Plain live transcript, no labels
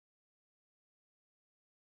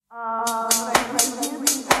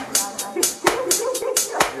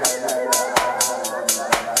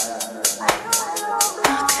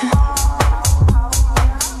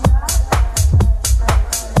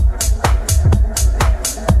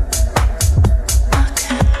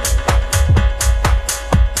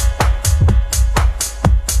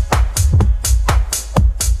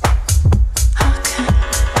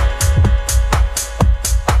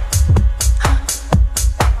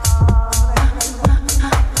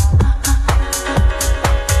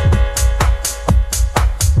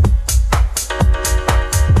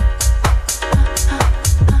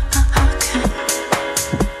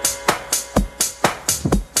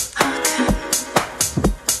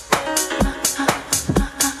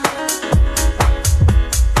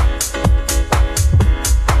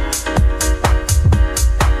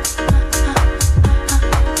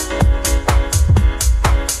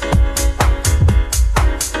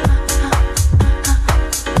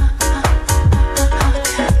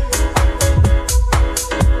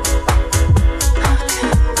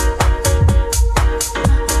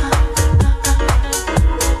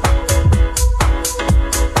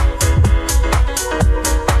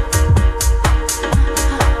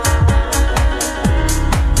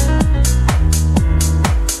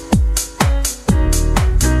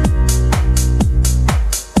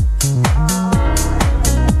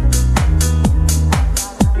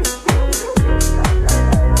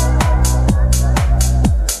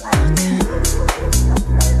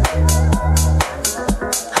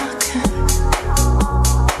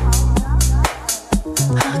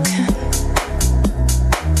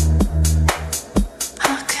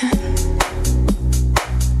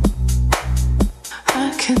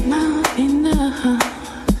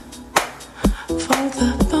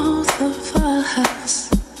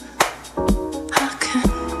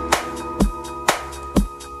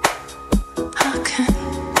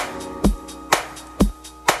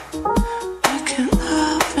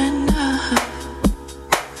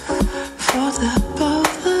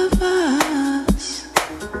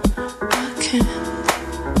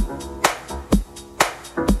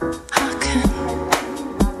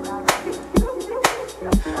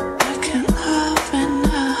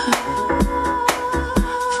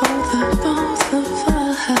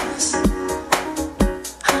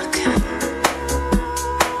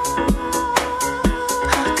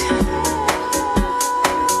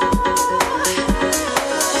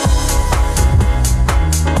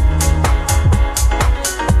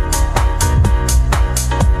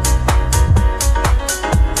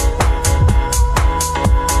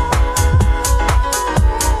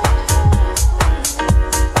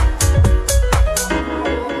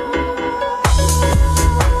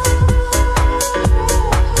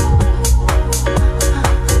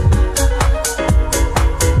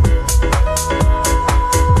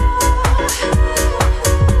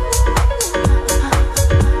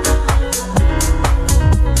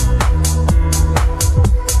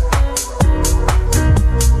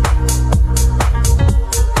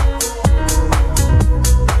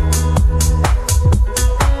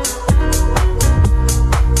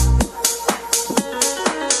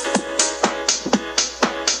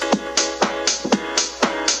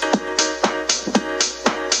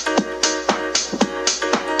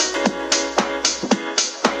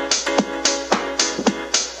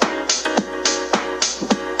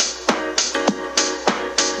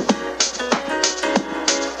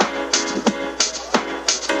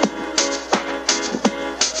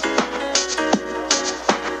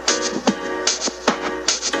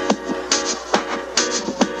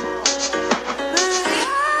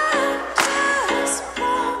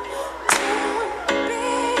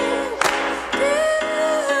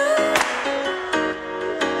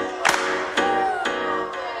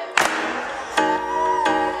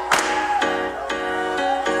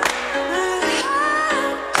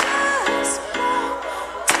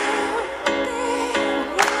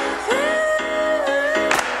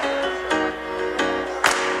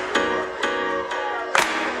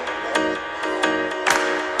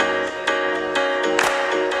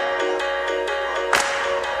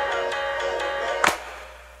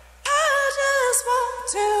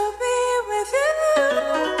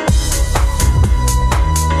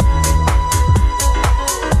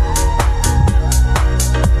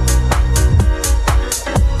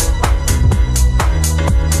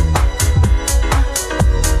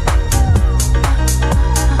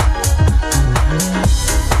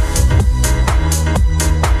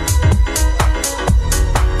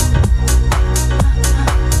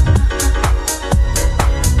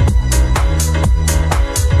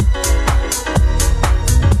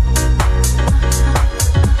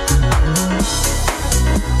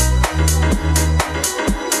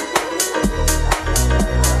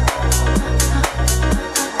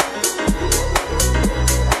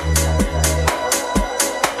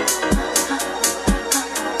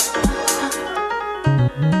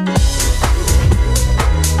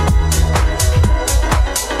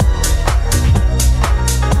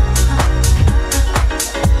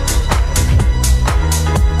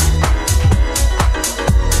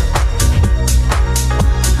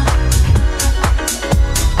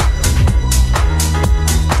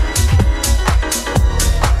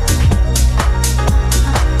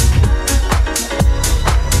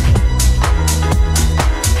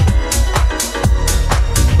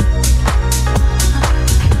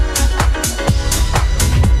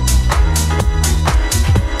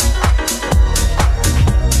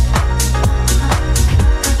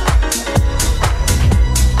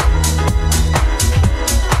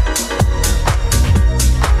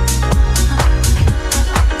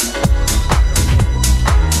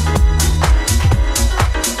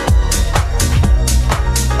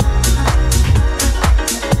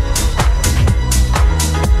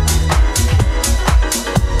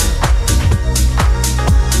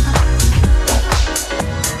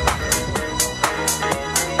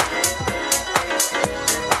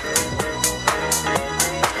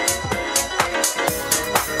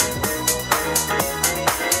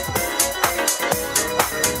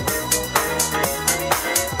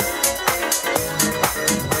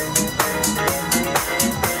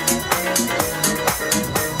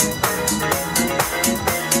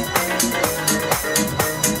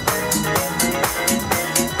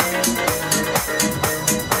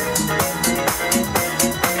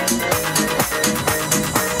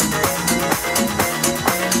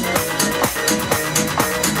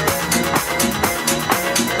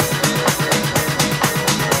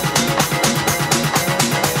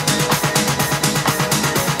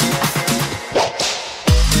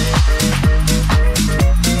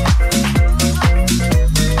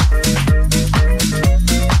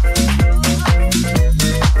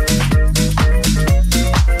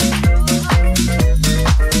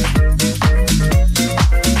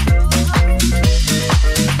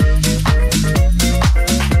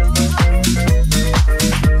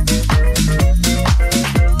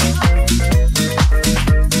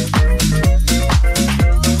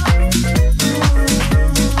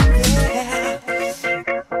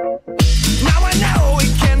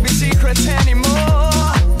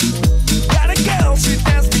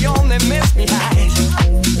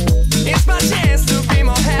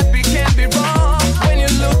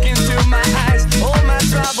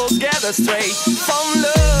astray from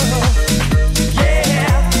love.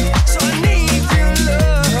 Yeah, so I need your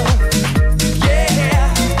love.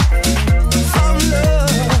 Yeah, from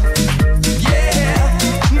love. Yeah,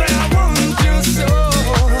 but I want you so.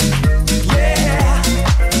 Yeah,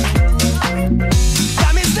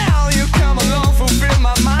 promise now you come along, fulfill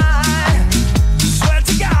my mind. Swear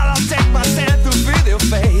to God I'll take my stand to feel your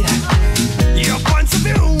fate. Your point of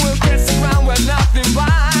view will kiss the ground where nothing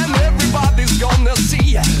rhyme. Everybody's gonna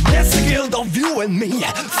see there's a guild of you and me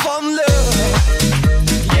from love.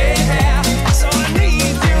 Yeah, so I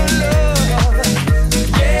need your love.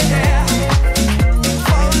 Yeah,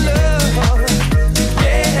 from love.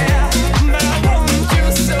 Yeah, but I want you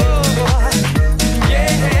so.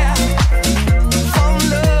 Yeah, from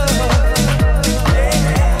love. Yeah,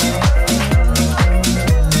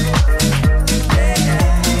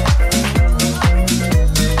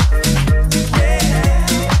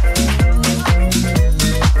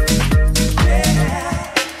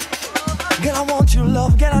 Girl, I want your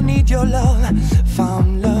love, girl, I need your love.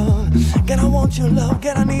 Found love. Girl, I want your love,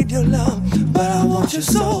 girl, I need your love. But I want your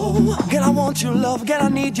soul. Girl, I want your love, girl, I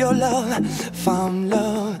need your love. Found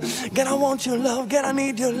love. Girl, I want your love, girl, I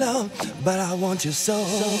need your love. But I want your soul.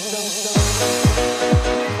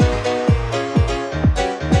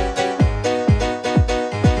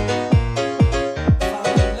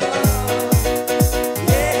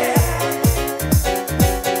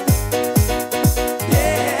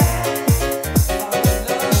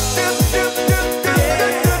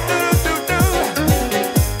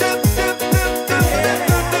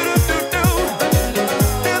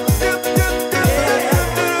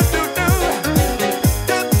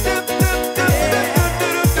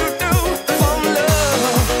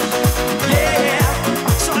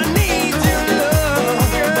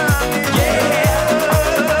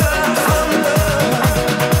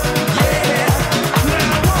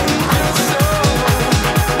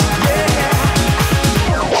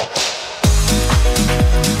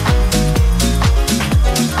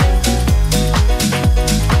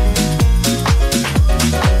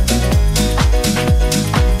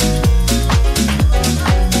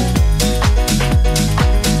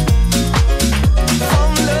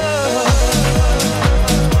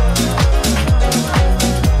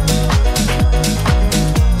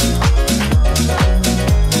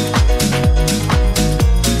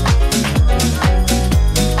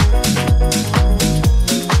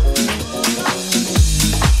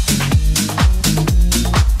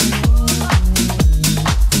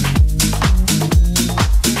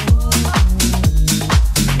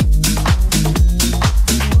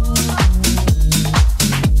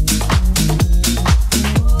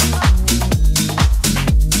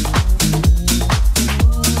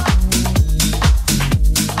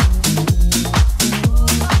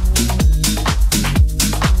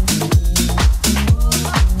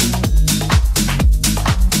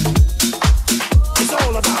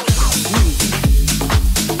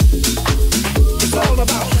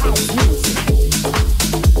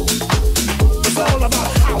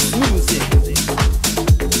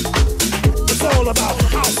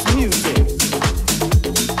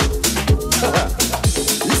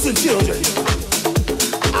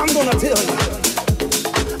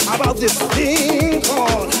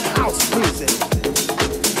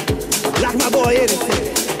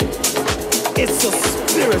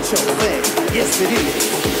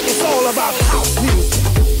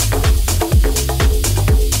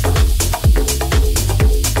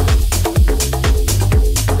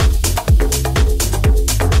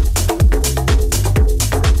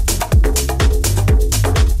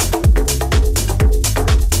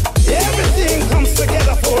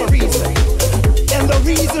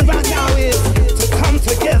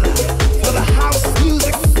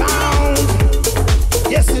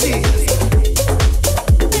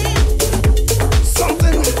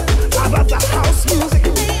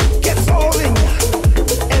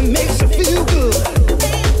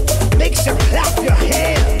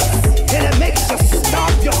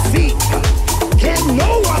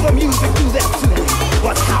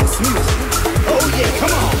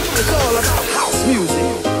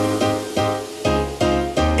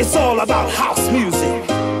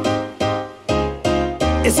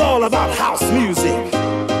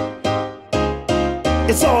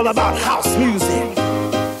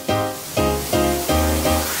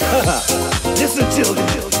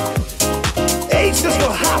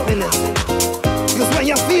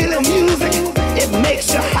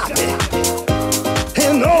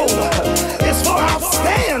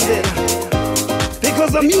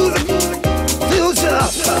 The music fills you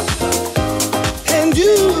up, and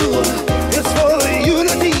you is for the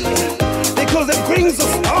unity, because it brings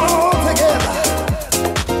us all together.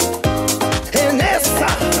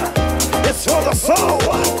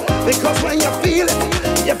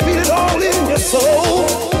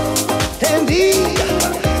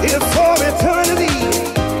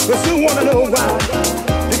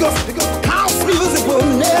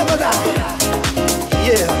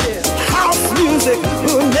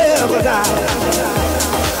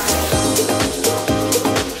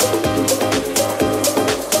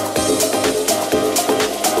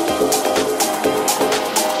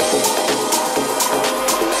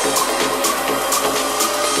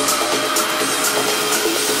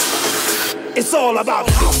 about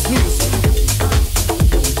house music.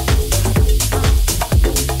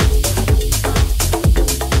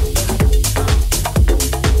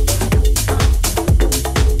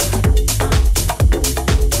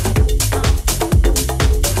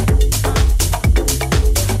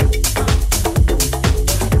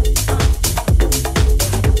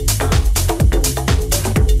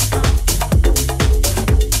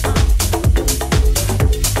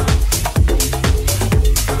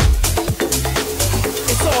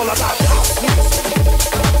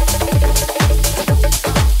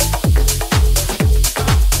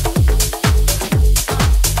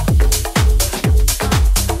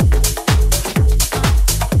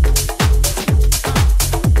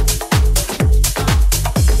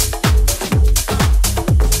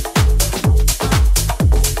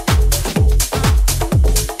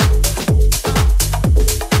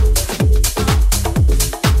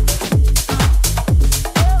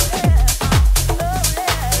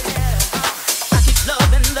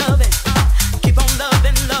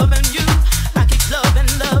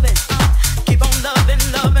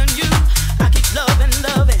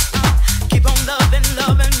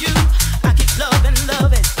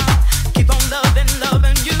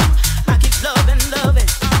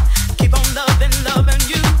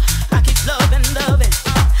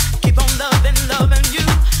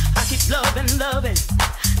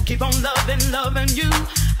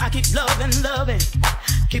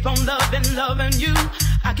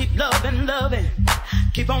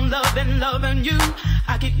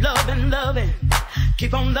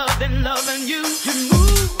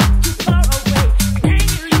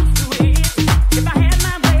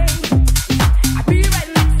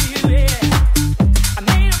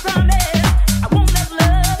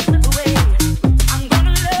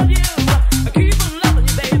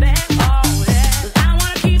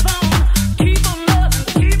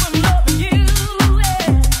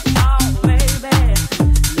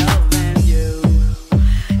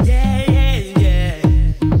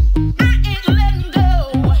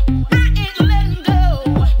 I ain't letting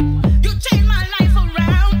go.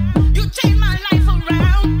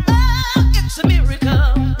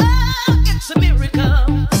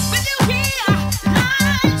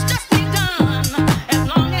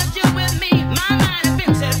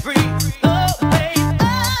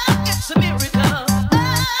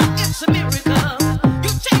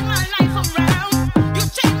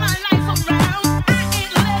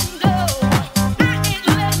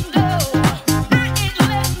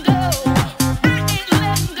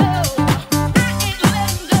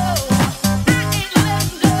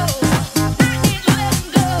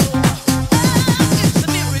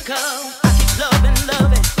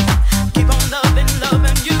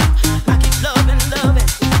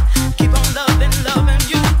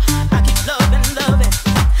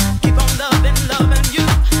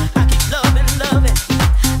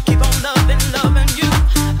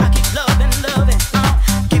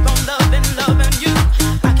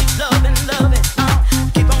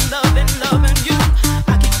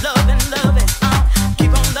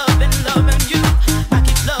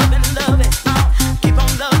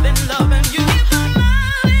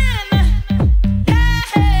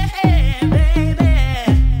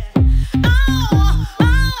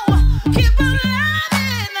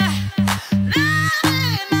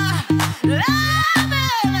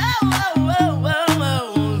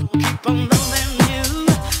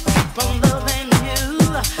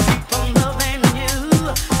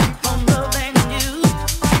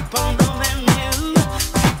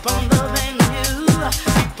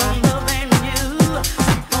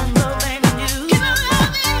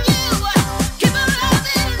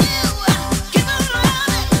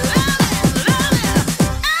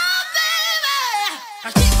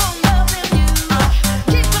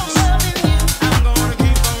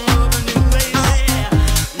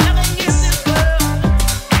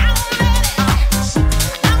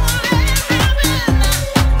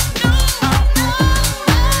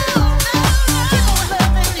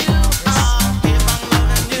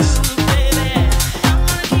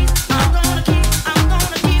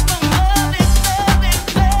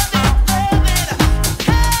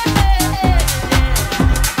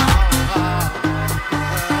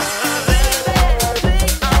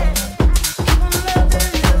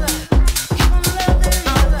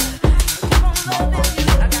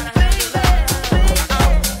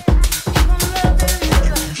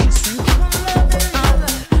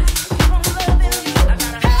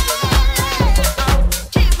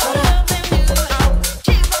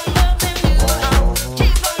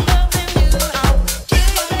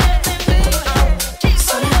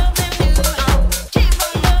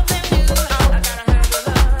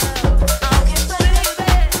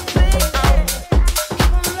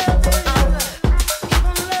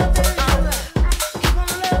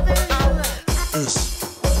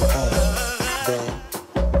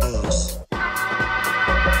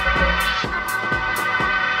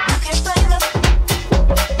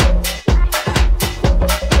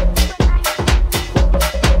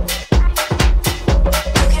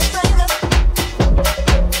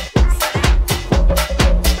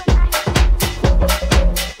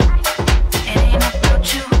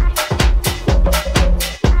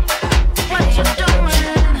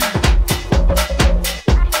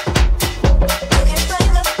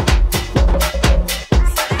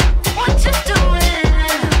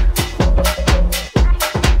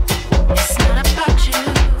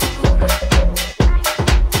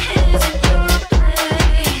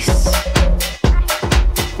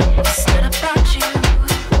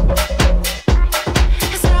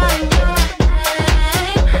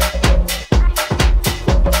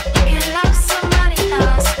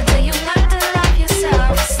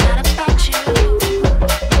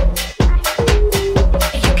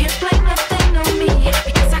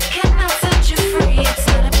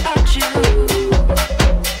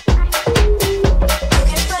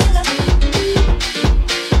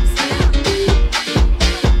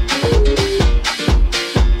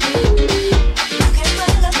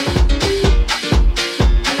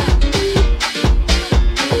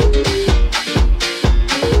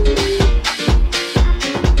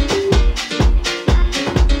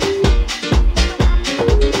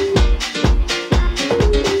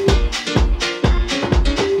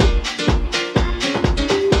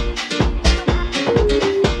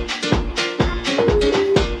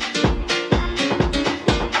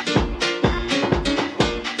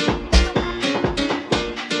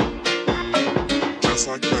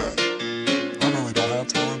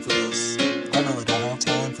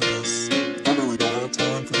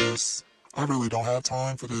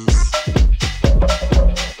 time for this.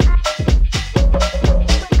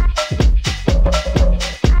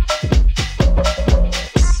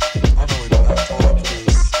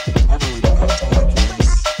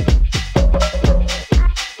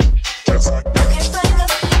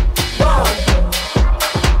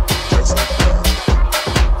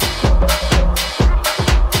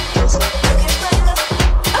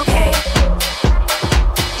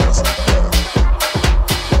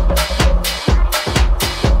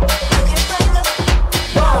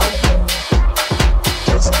 Whoa.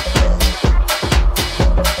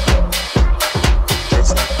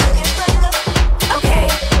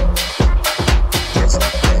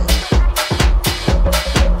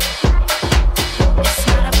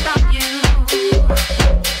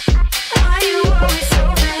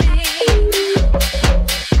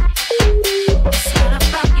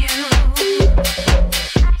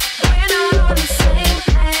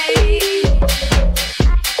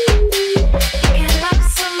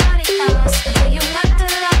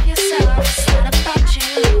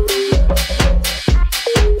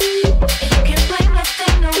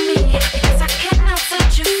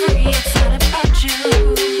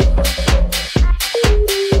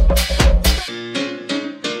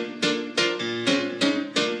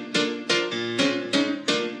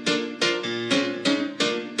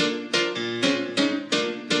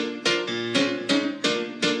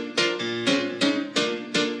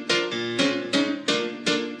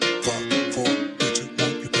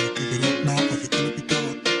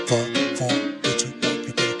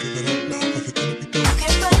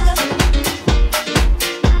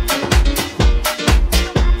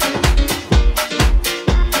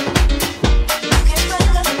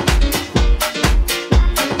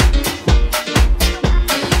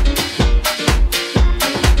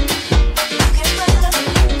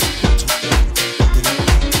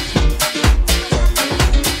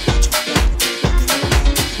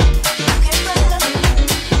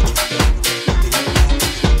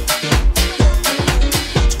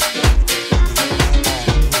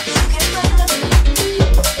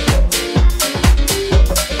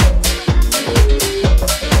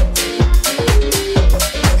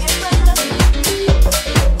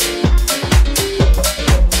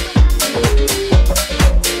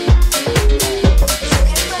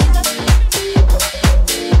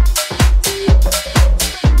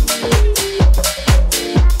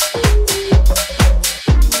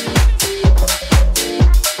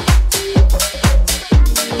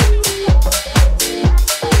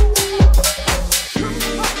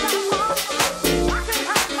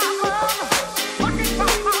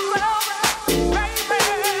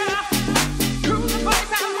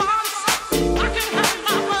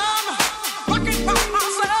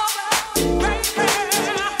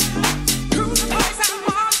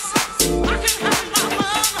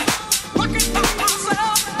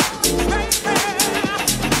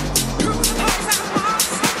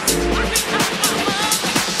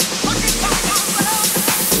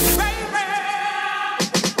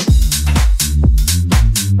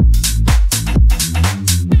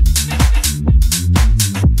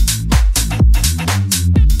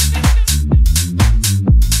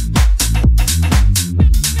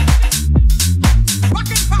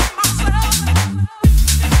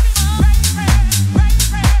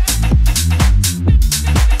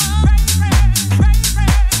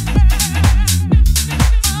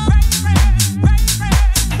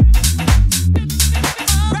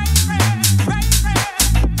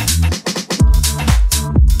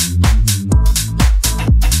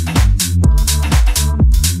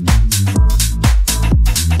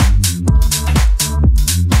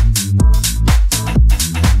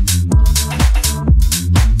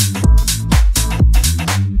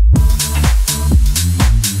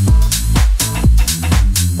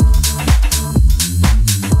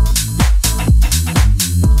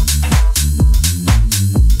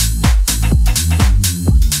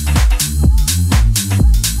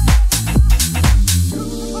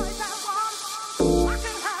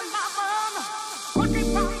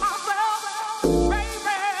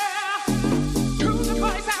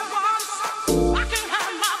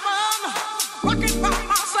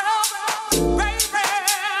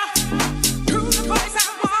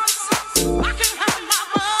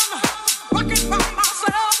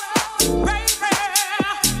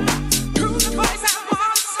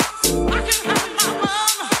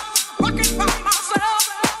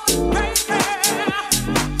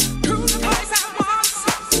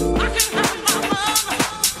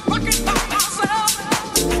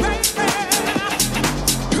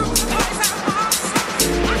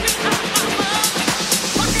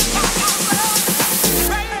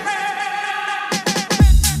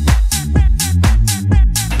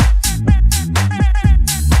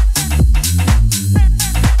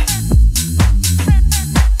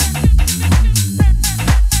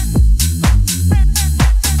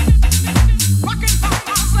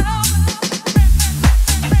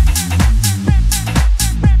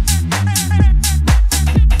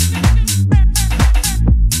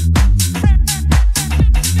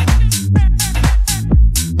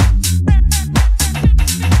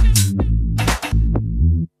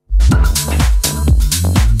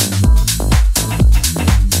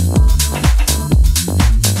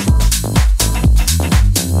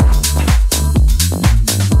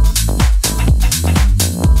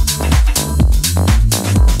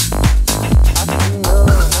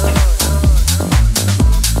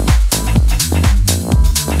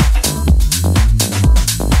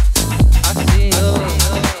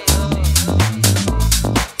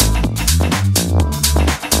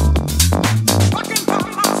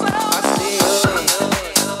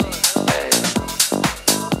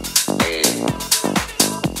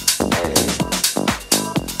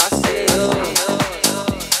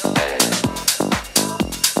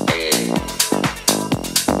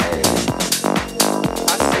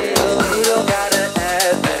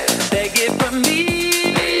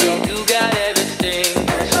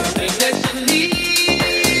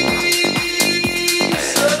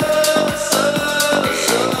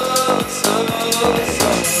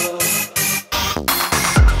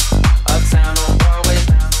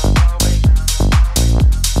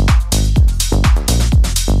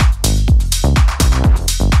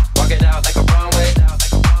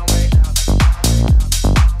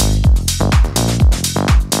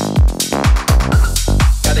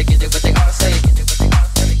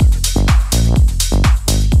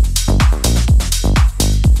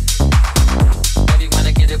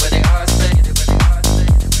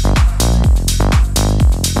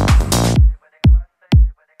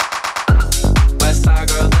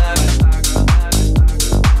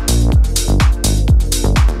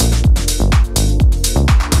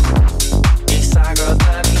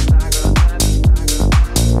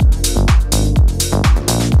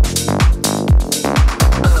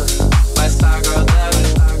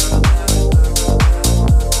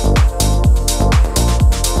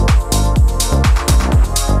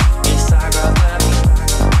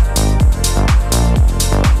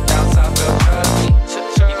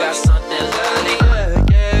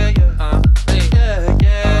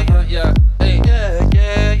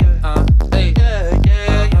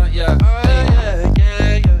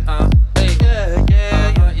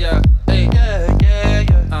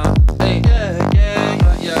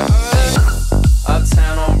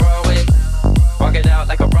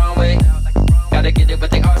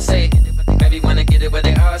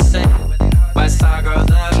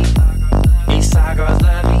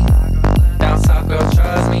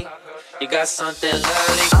 got something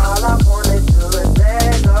lovely. All I wanna do is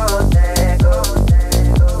let go, let go,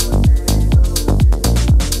 let go, let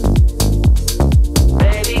go.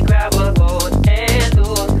 Baby, grab a hold and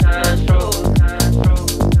lose control.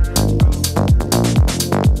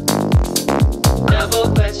 Never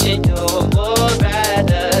question your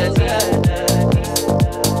morality.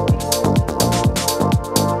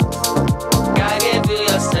 Gotta give you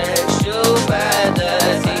your sexuality.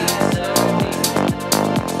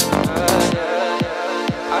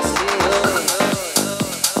 I see you.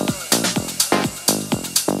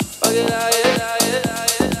 Oh yeah, yeah, yeah,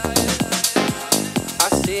 yeah. I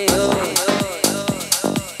see you.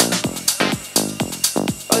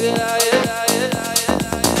 Oh yeah, yeah, yeah, yeah.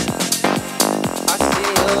 I see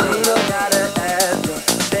you. You don't gotta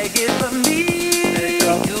ask, take it from me.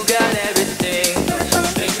 You got everything.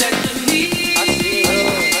 Bring that to me. I see you.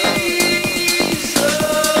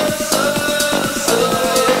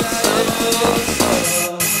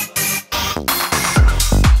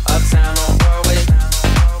 Uptown on Broadway.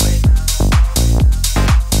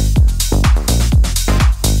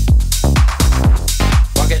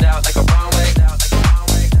 Walk it out like a runway.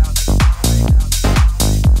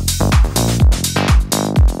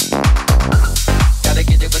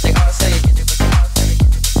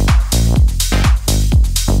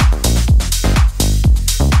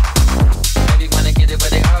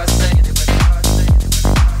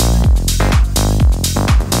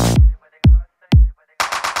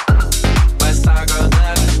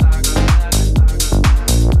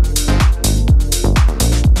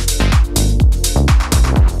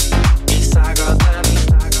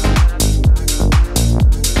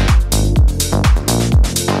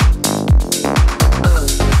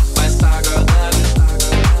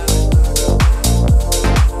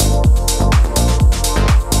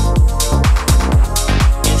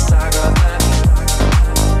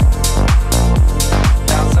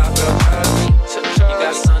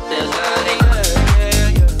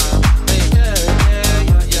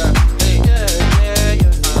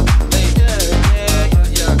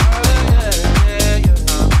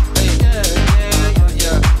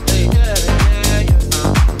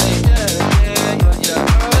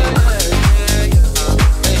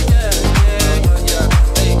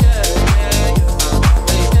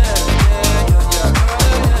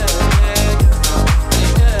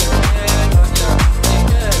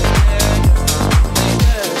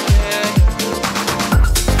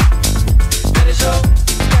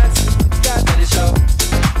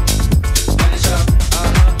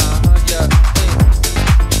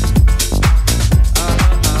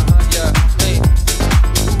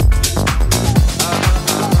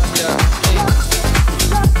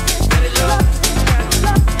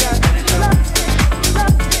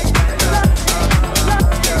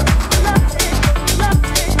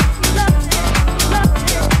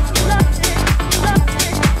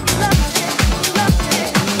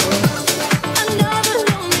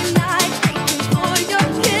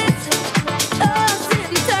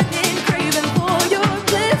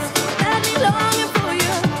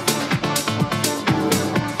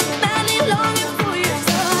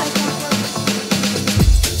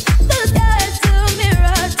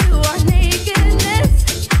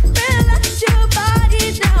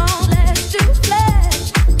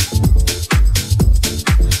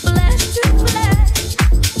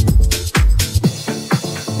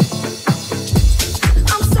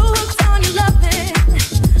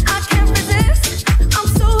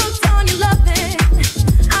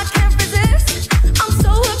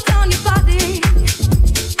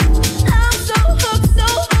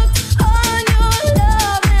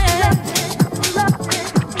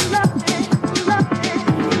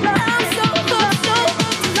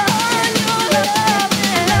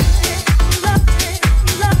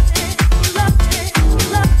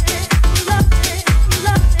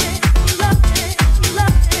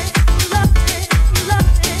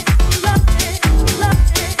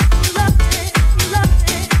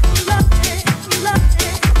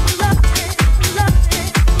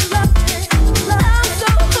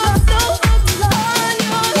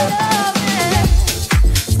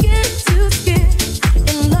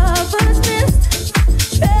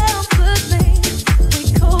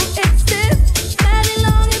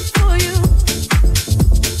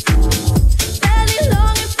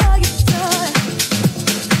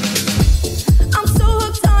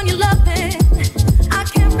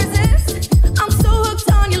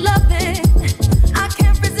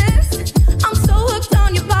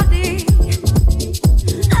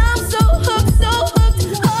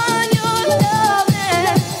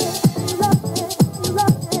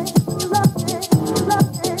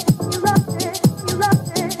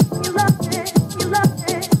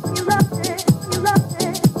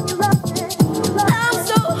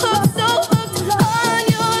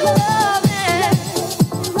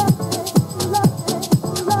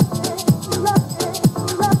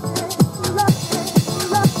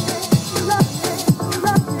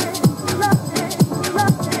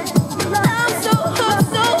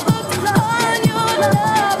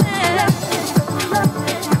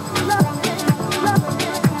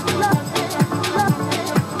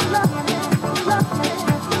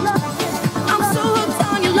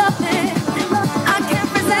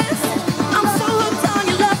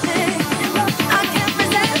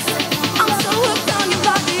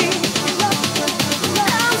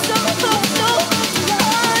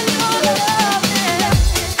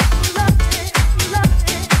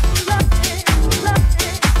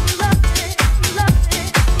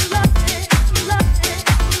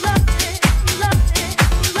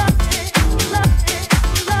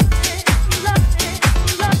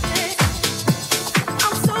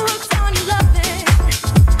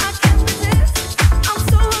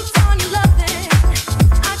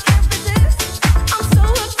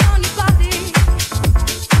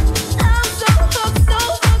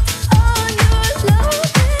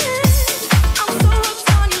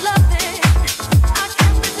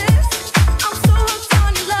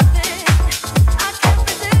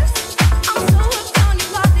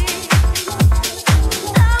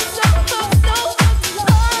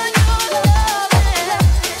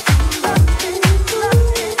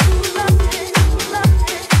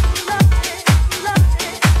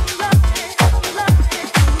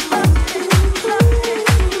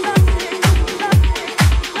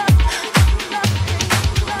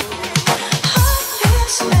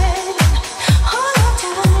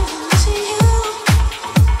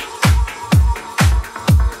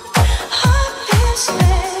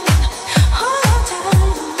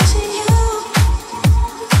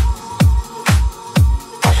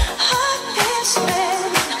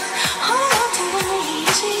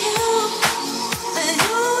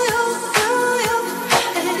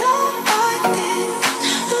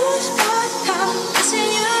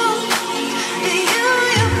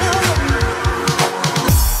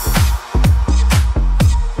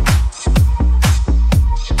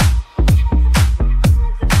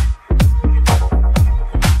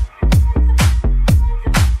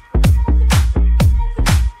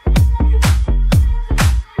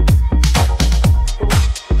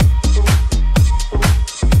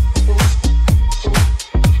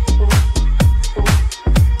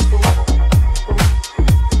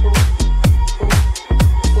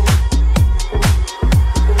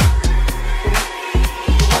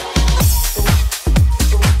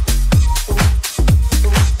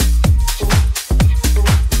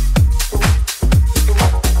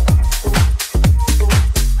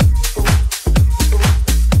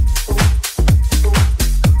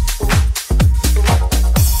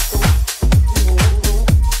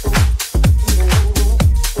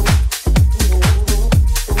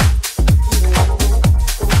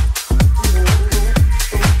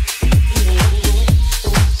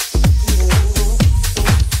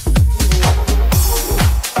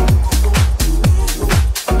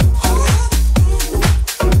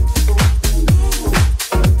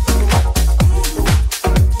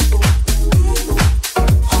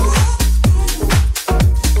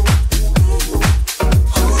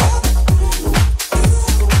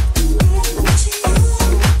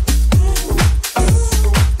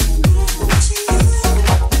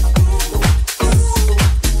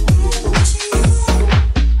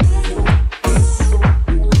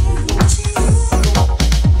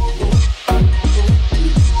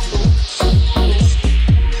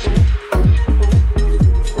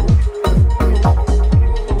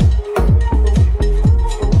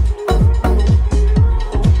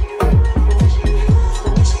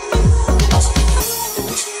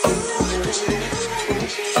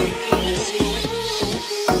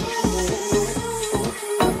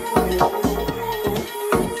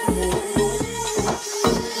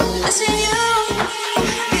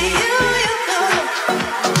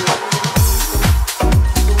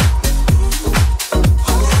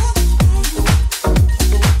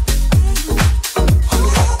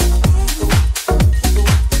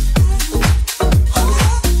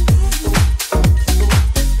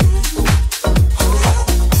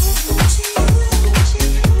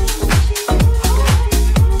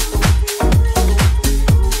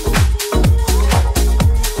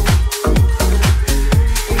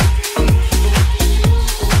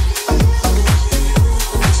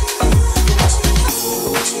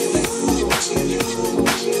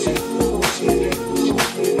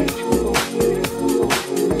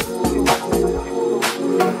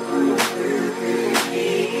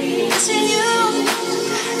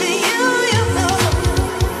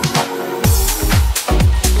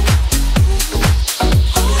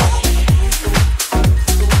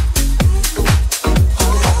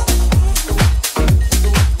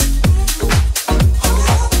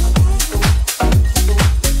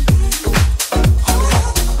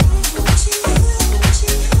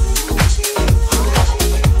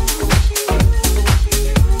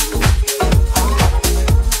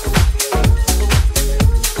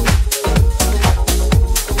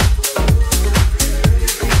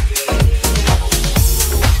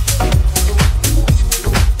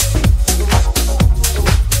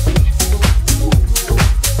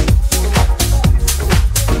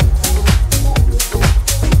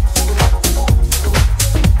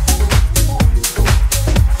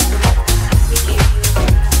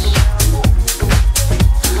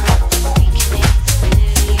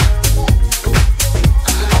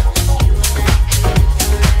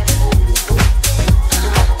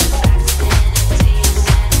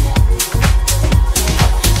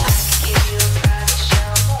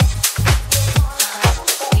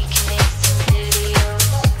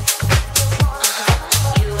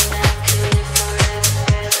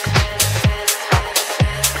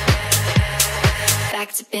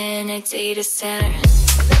 a data center.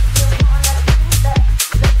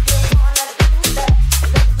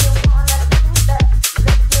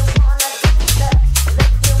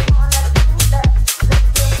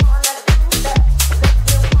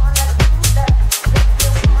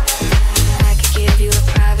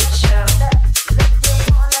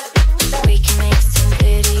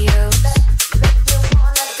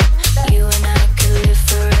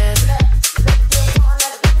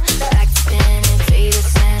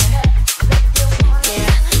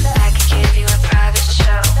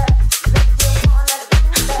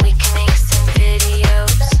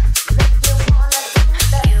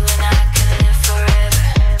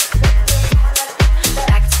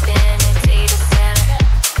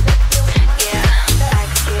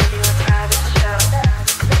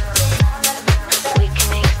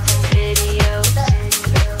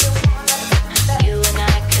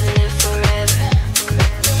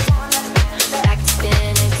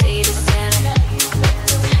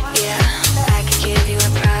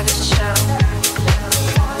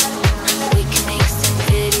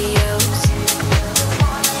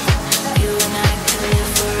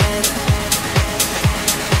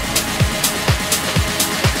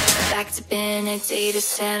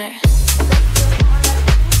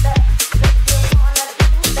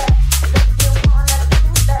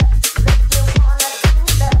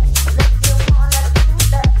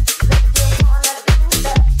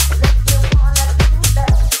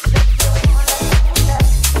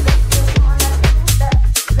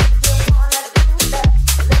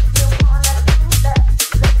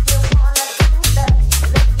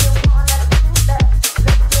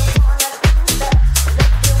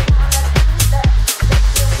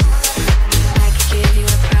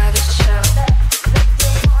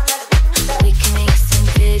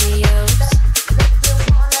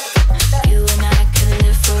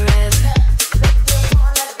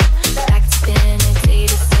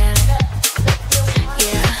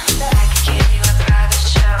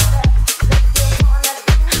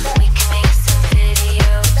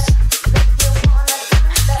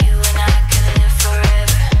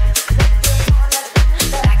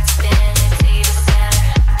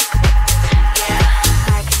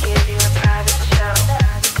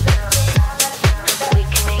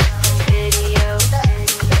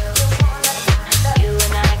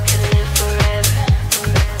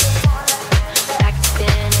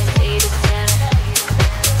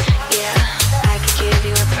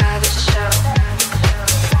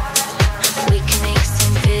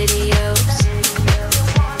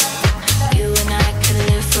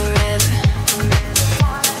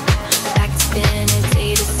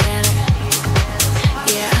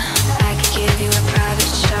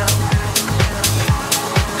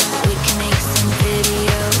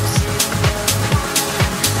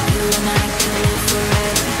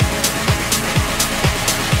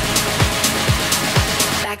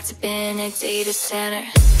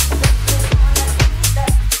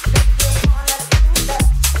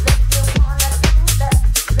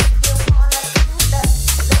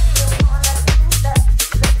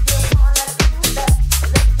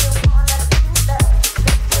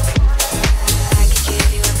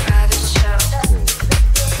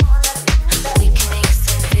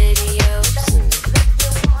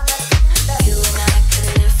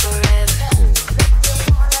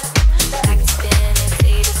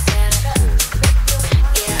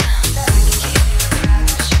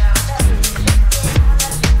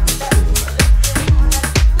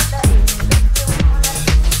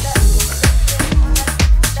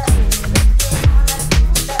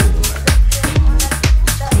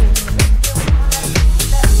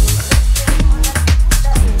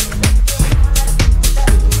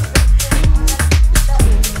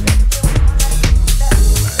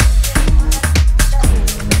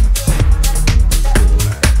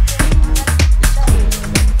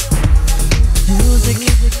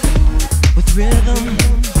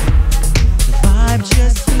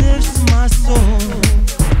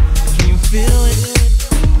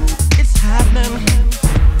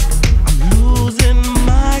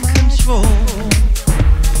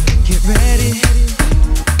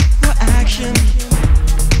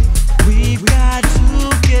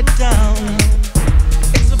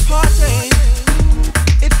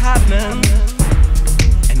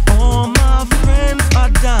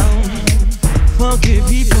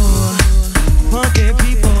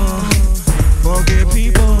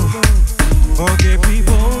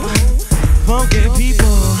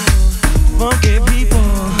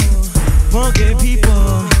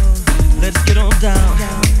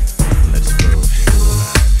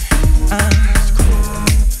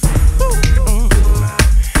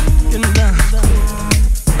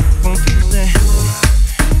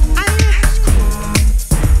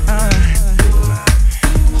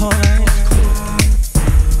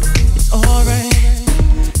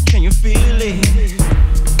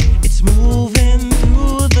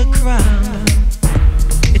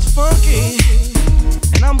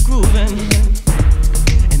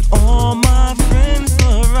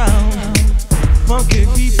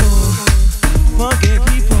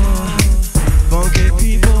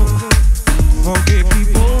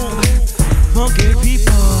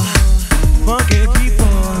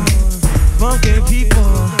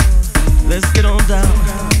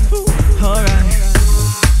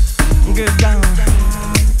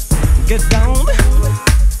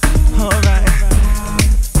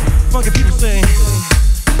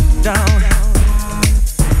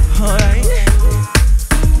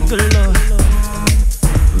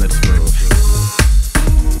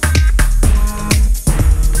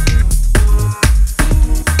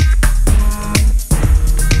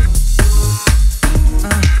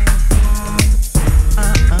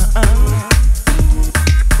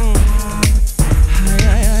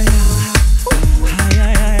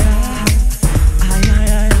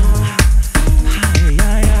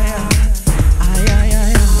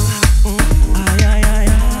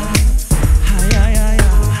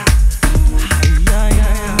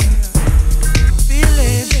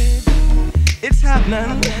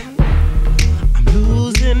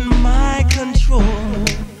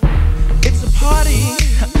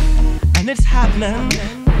 it's happening,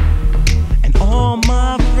 and all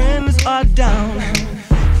my friends are down.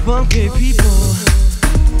 Funky people,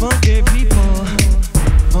 funky people,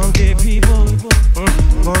 funky people,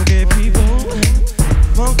 funky people,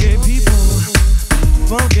 funky people,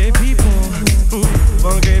 funky people,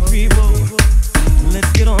 funky people. Let's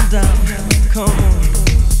get on down, come on.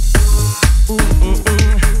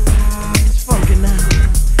 It's funky now,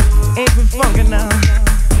 ain't been funky now.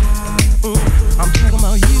 I'm talking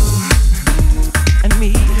about you and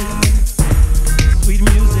me. Sweet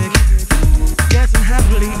music, dancing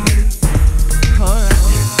happily. Alright,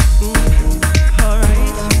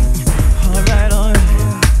 alright, alright, alright.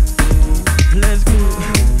 Let's go.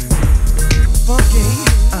 Funky,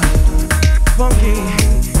 funky.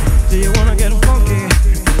 Do you wanna get funky?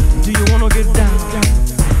 Do you wanna get down?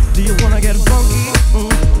 Do you wanna get funky?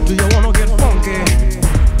 Do you wanna get funky?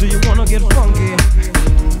 Do you wanna get funky?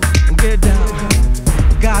 Get down.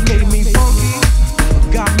 God made me funky.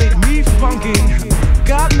 God made me funky.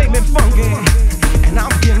 God made me funky. And I'm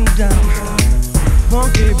getting down.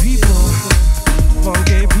 Funky people.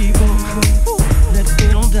 Funky people. Let's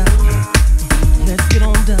get on down. Let's get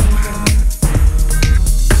on down.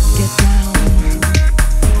 Get down.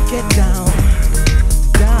 Get down.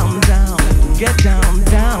 Down, down. Get down,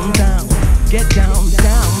 down, down. Get down,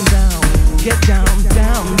 down, down. Get down,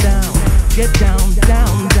 down, down. Get down,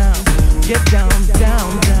 down, down. Get down,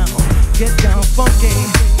 down, down. Get down, funky,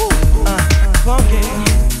 funky.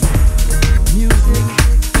 Music,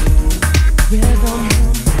 rhythm,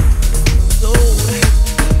 soul,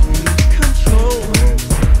 control.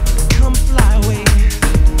 Come fly away,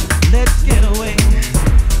 let's get away.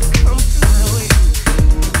 Come fly away.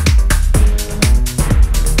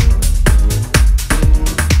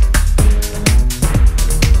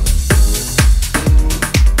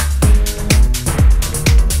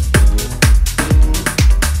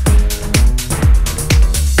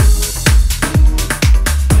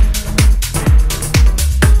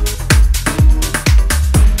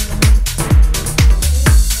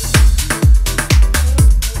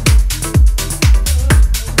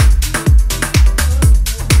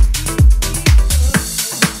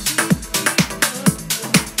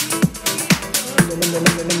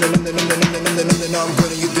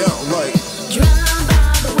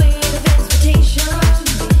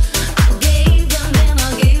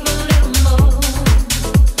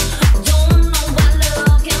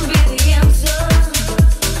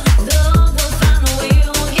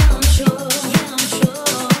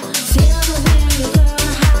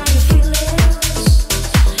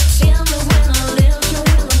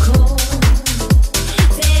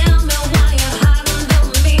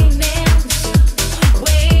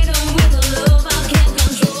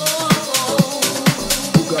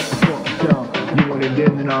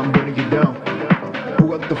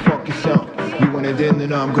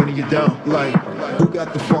 I'm gonna get down like who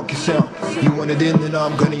got the funky sound? You want it in, then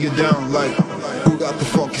I'm gonna get down like who got the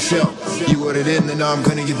funky sound? You want it in, then I'm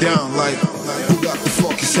gonna get down like who got the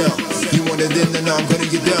funky sound? You want it in, then I'm gonna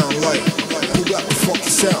get down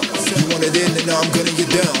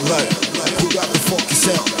like who got the funky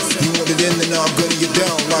sound? You want it in, then I'm gonna get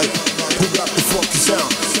down like who got the funky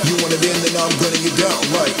sound? You want it in, then I'm gonna get down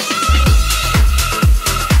like.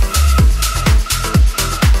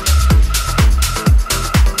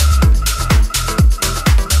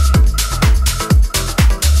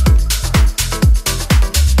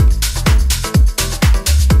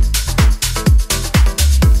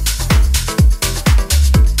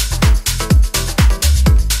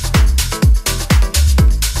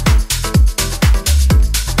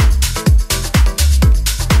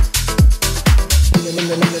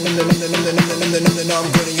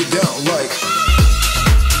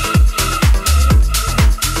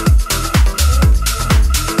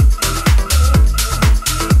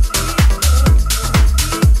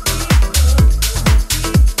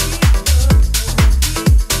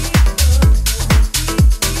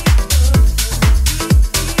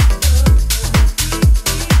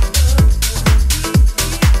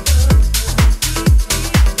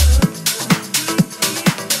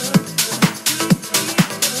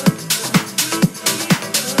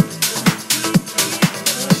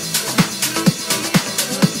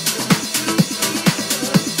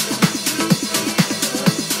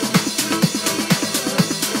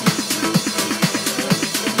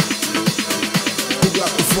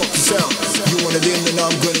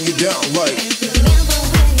 I'm gonna get down like.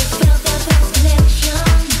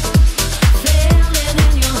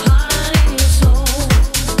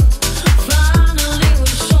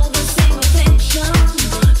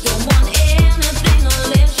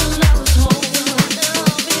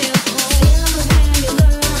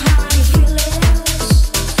 Feel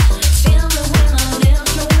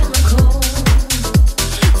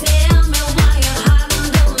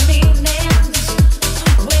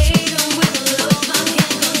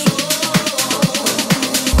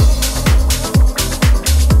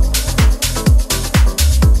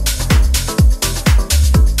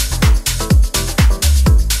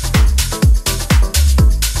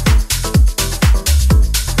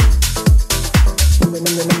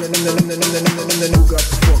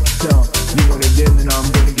in, then I'm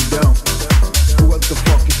gonna get down. Who got the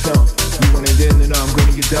funky sound? You want it in, then I'm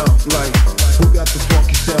gonna get down. Like, who got the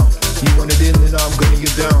funky sound? You want it in, then I'm gonna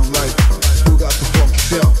get down. Like, who got the funky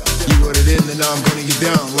sound? You want it in, then I'm gonna get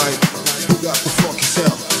down. Like, who got the funky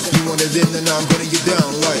sound? You want it in, then I'm gonna get down.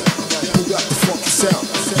 Like, who got the funky sound?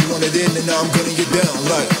 You want it in, then I'm gonna get down.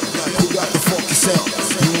 Like, who got the funky sound?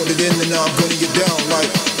 You want it in, then I'm gonna get down. Like,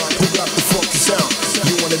 who got the funky sound?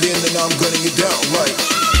 You want it in, then I'm gonna get down. Like.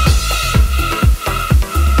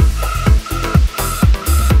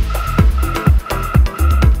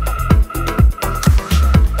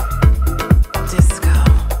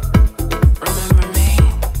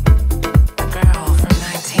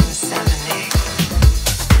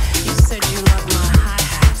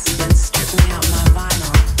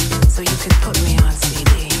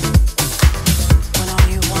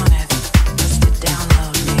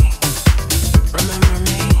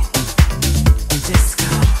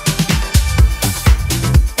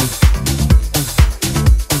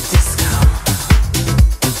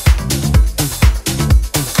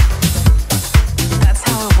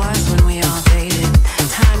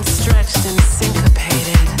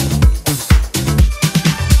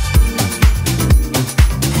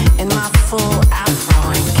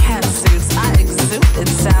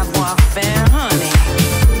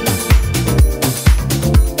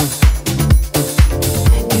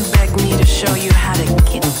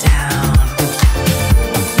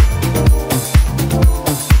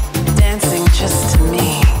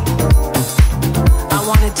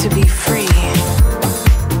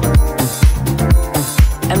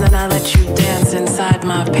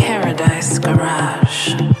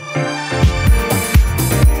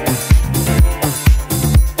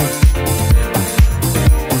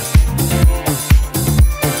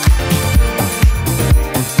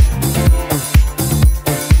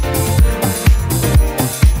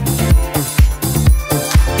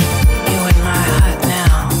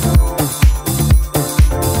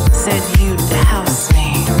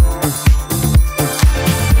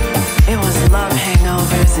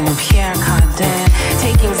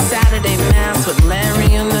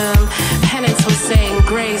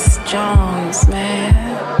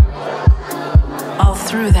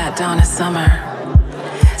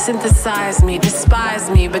 Synthesize me, despise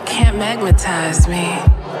me, but can't magnetize me.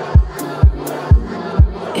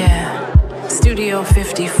 Yeah, Studio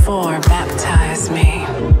 54 baptized me.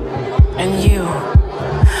 And you,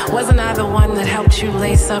 wasn't I the one that helped you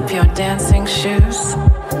lace up your dancing shoes?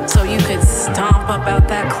 So you could stomp up out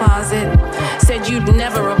that closet? Said you'd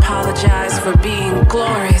never apologize for being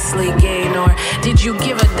gloriously gay, nor did you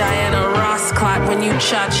give a Diana Ross clock when you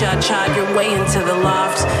cha-cha-cha'd your way into the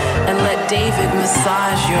loft and let David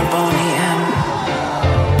massage your bony M.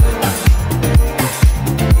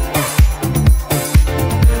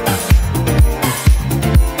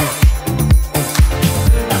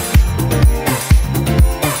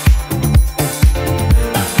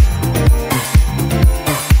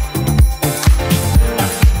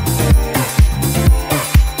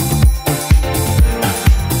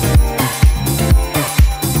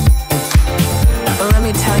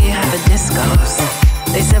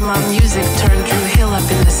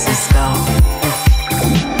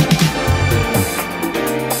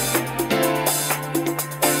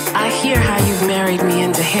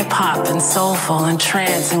 Soulful and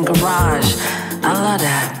trance and garage. I love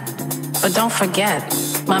that. But don't forget,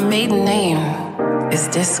 my maiden name is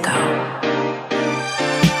Disco.